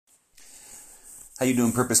How you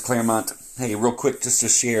doing, Purpose Claremont? Hey, real quick, just to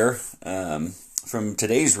share from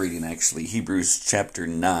today's reading, actually, Hebrews chapter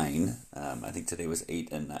 9. I think today was 8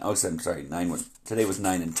 and 9. Oh, I'm sorry, 9. Today was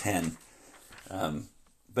 9 and 10.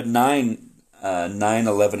 But 9,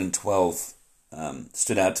 11, and 12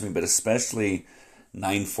 stood out to me, but especially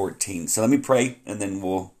 9:14. So let me pray, and then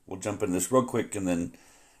we'll jump into this real quick, and then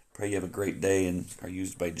pray you have a great day and are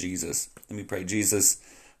used by Jesus. Let me pray. Jesus,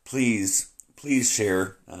 please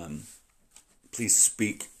share. Please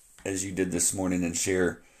speak as you did this morning and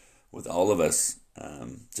share with all of us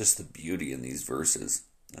just the beauty in these verses,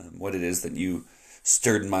 what it is that you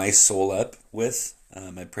stirred my soul up with.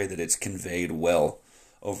 I pray that it's conveyed well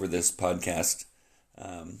over this podcast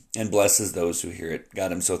and blesses those who hear it.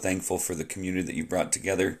 God, I'm so thankful for the community that you brought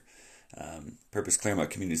together. Purpose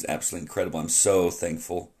Claremont community is absolutely incredible. I'm so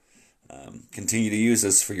thankful. Continue to use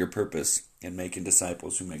us for your purpose and making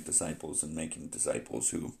disciples who make disciples and making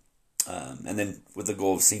disciples who and then with the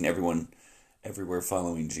goal of seeing everyone everywhere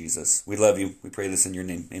following Jesus. We love you. We pray this in your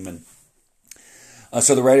name. Amen.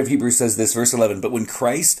 So the writer of Hebrews says this, verse 11, but when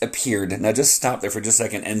Christ appeared, now just stop there for just a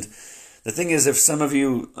second. And the thing is, if some of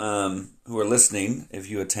you who are listening, if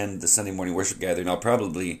you attend the Sunday morning worship gathering, I'll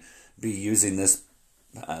probably be using this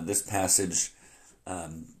passage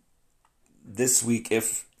this week,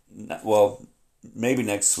 maybe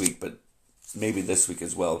next week, but maybe this week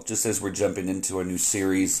as well, just as we're jumping into our new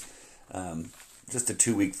series. Just a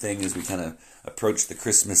 2-week thing as we kind of approach the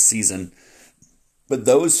Christmas season. But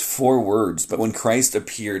those 4 words, but when Christ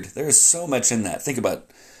appeared, there is so much in that. Think about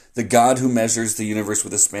the God who measures the universe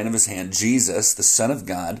with the span of his hand, Jesus, the Son of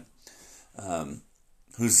God,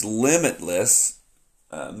 who's limitless,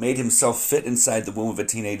 made himself fit inside the womb of a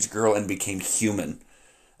teenage girl and became human.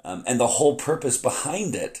 And the whole purpose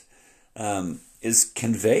behind it is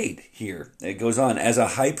conveyed here. It goes on as a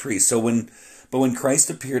high priest. But when Christ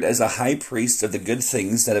appeared as a high priest of the good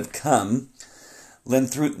things that have come, then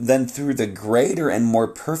through the greater and more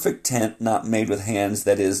perfect tent not made with hands,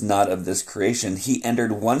 that is not of this creation, he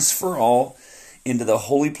entered once for all into the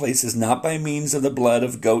holy places, not by means of the blood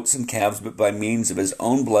of goats and calves, but by means of his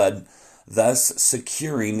own blood, thus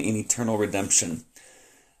securing an eternal redemption.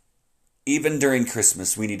 Even during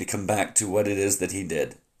Christmas, we need to come back to what it is that he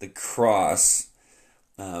did. The cross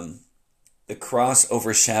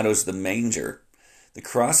overshadows the manger. The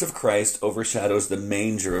cross of Christ overshadows the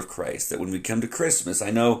manger of Christ. That when we come to Christmas, I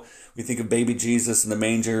know we think of baby Jesus and the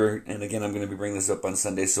manger, and again, I'm going to be bringing this up on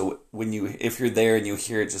Sunday, so if you're there and you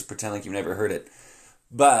hear it, just pretend like you've never heard it.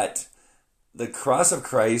 But the cross of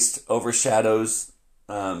Christ overshadows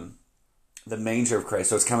the manger of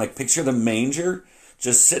Christ. So it's kind of like, picture the manger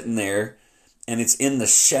just sitting there, and it's in the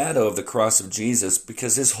shadow of the cross of Jesus,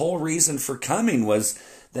 because his whole reason for coming was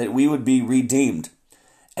that we would be redeemed.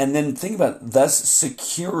 And then think about thus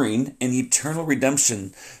securing an eternal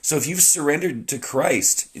redemption. So if you've surrendered to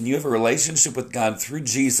Christ and you have a relationship with God through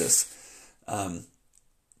Jesus,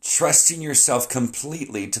 trusting yourself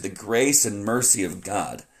completely to the grace and mercy of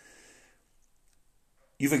God,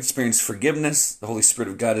 you've experienced forgiveness. The Holy Spirit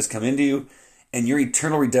of God has come into you, and your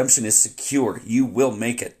eternal redemption is secure. You will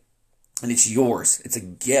make it. And it's yours. It's a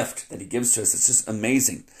gift that he gives to us. It's just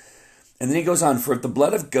amazing. And then he goes on, for if the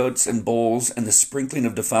blood of goats and bulls and the sprinkling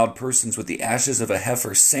of defiled persons with the ashes of a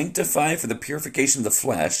heifer sanctify for the purification of the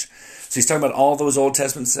flesh. So he's talking about all those Old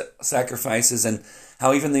Testament sacrifices and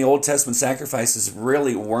how even the Old Testament sacrifices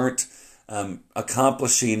really weren't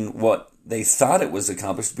accomplishing what they thought it was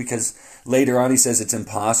accomplished, because later on he says it's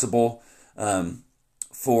impossible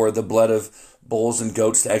for the blood of bulls and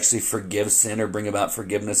goats to actually forgive sin or bring about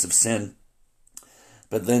forgiveness of sin.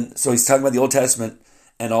 But then, so he's talking about the Old Testament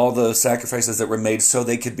and all the sacrifices that were made so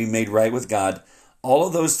they could be made right with God. All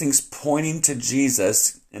of those things pointing to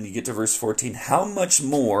Jesus. And you get to verse 14. How much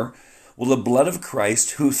more will the blood of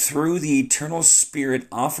Christ, who through the eternal Spirit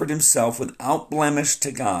offered himself without blemish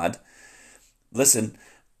to God, listen,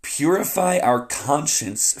 purify our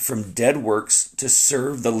conscience from dead works to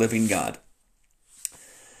serve the living God.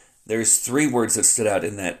 There's 3 words that stood out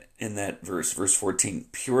in that verse 14.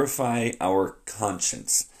 Purify our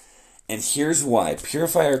conscience. And here's why.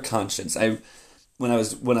 Purify our conscience. When I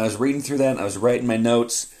was reading through that, and I was writing my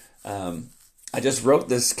notes, I just wrote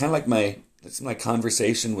this kind of like my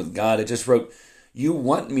conversation with God. I just wrote, you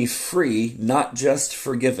want me free, not just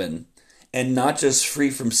forgiven, and not just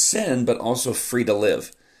free from sin, but also free to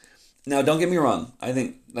live. Now, don't get me wrong. I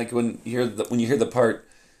think like when you hear the part,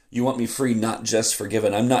 you want me free, not just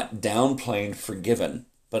forgiven, I'm not downplaying forgiven.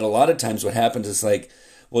 But a lot of times what happens is like,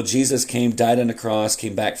 well, Jesus came, died on the cross,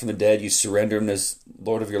 came back from the dead, you surrender him as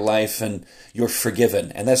Lord of your life, and you're forgiven.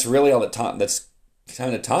 And that's really all that's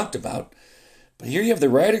kind of talked about. But here you have the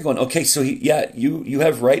writer going, okay, so you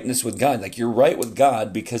have rightness with God. Like, you're right with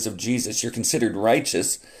God because of Jesus. You're considered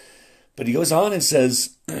righteous. But he goes on and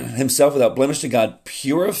says, himself without blemish to God,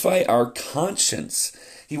 purify our conscience.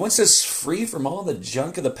 He wants us free from all the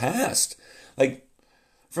junk of the past. Like,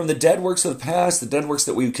 from the dead works of the past, the dead works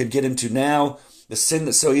that we could get into now, the sin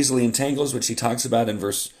that so easily entangles, which he talks about in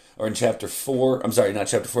chapter 4. I'm sorry, not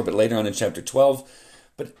chapter 4, but later on in chapter 12.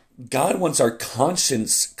 But God wants our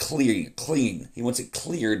conscience clean. He wants it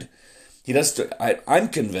cleared. I'm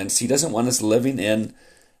convinced he doesn't want us living in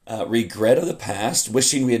regret of the past,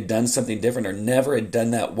 wishing we had done something different or never had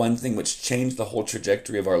done that one thing which changed the whole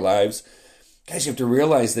trajectory of our lives. Guys, you have to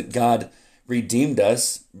realize that God redeemed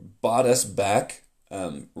us, bought us back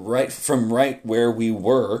right where we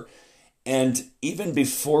were. And even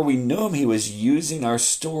before we knew him, he was using our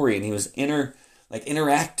story, and he was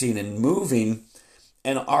interacting and moving.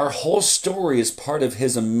 And our whole story is part of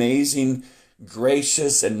his amazing,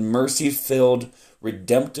 gracious, and mercy-filled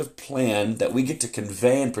redemptive plan that we get to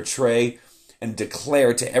convey and portray and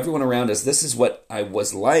declare to everyone around us. This is what I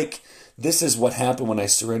was like. This is what happened when I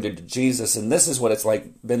surrendered to Jesus, and this is what it's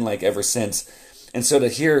been like ever since. And so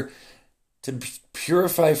to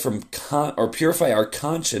purify our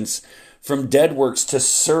conscience from dead works to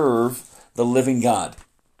serve the living God.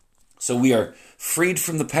 So we are freed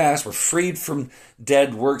from the past. We're freed from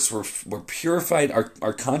dead works. We're purified.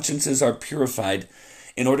 Our consciences are purified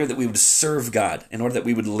in order that we would serve God, in order that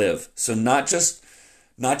we would live. So not just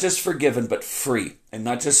forgiven, but free. And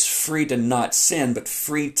not just free to not sin, but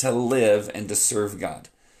free to live and to serve God.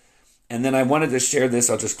 And then I wanted to share this.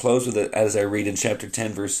 I'll just close with it as I read in chapter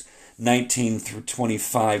 10, verse 19 through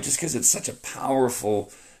 25, just because it's such a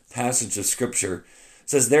powerful passage of Scripture. It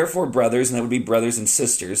says, therefore, brothers, and that would be brothers and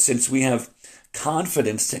sisters, since we have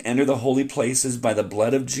confidence to enter the holy places by the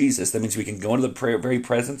blood of Jesus, that means we can go into the very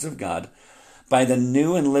presence of God, by the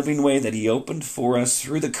new and living way that he opened for us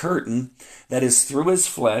through the curtain, that is through his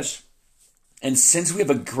flesh. And since we have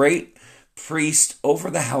a great priest over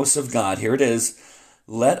the house of God, here it is,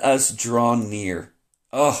 let us draw near.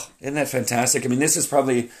 Oh, isn't that fantastic? I mean, this is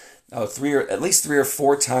probably at least 3 or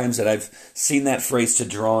 4 times that I've seen that phrase, to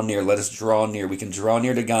draw near. Let us draw near. We can draw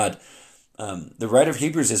near to God. The writer of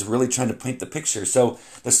Hebrews is really trying to paint the picture. So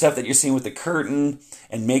the stuff that you're seeing with the curtain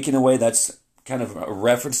and making a way, that's kind of a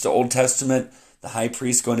reference to Old Testament. The high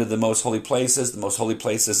priest going to the most holy places. The most holy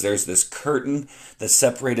places, there's this curtain that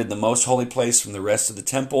separated the most holy place from the rest of the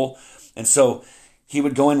temple. And so he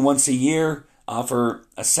would go in once a year, offer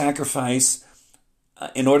a sacrifice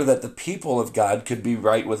in order that the people of God could be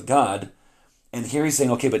right with God. And here he's saying,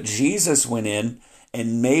 okay, but Jesus went in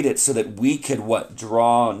and made it so that we could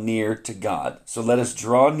draw near to God. So let us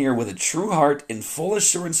draw near with a true heart in full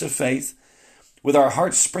assurance of faith, with our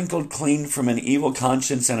hearts sprinkled clean from an evil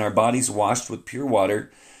conscience and our bodies washed with pure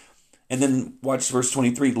water. And then watch verse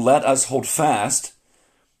 23, let us hold fast.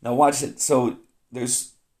 Now watch it. So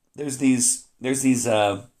there's these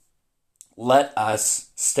let us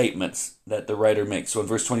statements that the writer makes. So in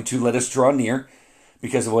verse 22, let us draw near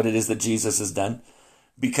because of what it is that Jesus has done.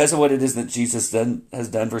 Because of what it is that Jesus has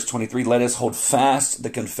done, verse 23, let us hold fast the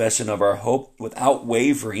confession of our hope without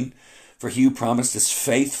wavering, for he who promised is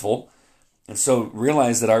faithful. And so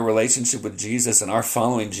realize that our relationship with Jesus and our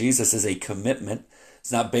following Jesus is a commitment.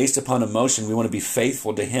 It's not based upon emotion. We want to be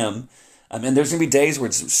faithful to him. And there's going to be days where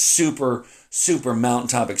it's super, super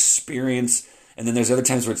mountaintop experience. And then there's other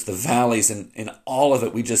times where it's the valleys, and in all of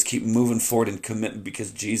it, we just keep moving forward in commitment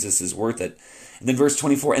because Jesus is worth it. And then verse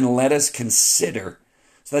 24, and let us consider.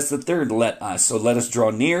 So that's the third let us. So let us draw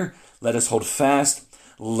near, let us hold fast,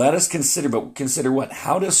 let us consider, but consider what?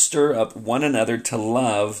 How to stir up one another to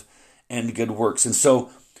love and good works. And so,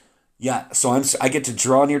 I get to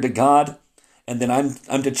draw near to God, and then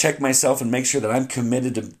I'm to check myself and make sure that I'm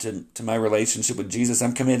committed to my relationship with Jesus.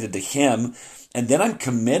 I'm committed to him, and then I'm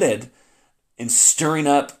committed in stirring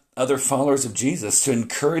up other followers of Jesus, to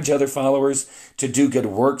encourage other followers to do good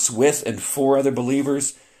works with and for other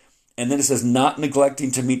believers. And then it says, not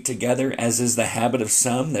neglecting to meet together, as is the habit of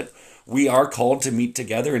some, that we are called to meet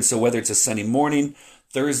together. And so whether it's a Sunday morning,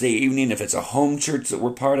 Thursday evening, if it's a home church that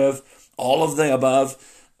we're part of, all of the above,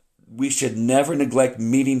 we should never neglect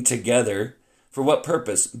meeting together. For what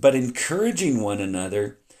purpose? But encouraging one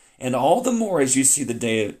another, and all the more as you see the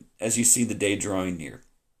day drawing near.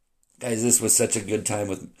 Guys, this was such a good time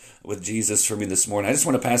with Jesus for me this morning. I just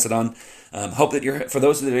want to pass it on. Hope that for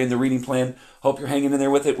those that are in the reading plan, hope you're hanging in there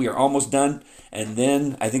with it. We are almost done. And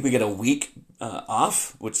then I think we get a week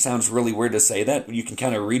off, which sounds really weird to say that. You can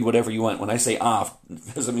kind of read whatever you want. When I say off,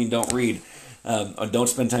 it doesn't mean don't read or don't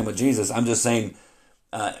spend time with Jesus. I'm just saying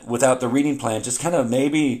without the reading plan, just kind of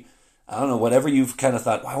maybe I don't know, whatever you've kind of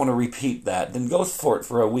thought, I want to repeat that, then go for it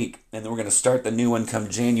for a week. And then we're going to start the new one come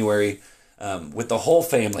January with the whole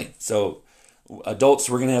family. So adults,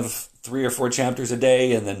 we're going to have 3 or 4 chapters a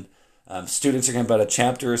day, and then students are going to have about a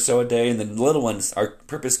chapter or so a day, and then little ones, our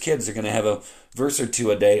Purpose Kids, are going to have a verse or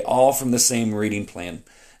 2 a day, all from the same reading plan.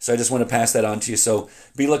 So I just want to pass that on to you. So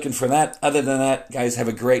be looking for that. Other than that, guys, have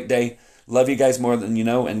a great day. Love you guys more than you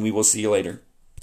know, and we will see you later.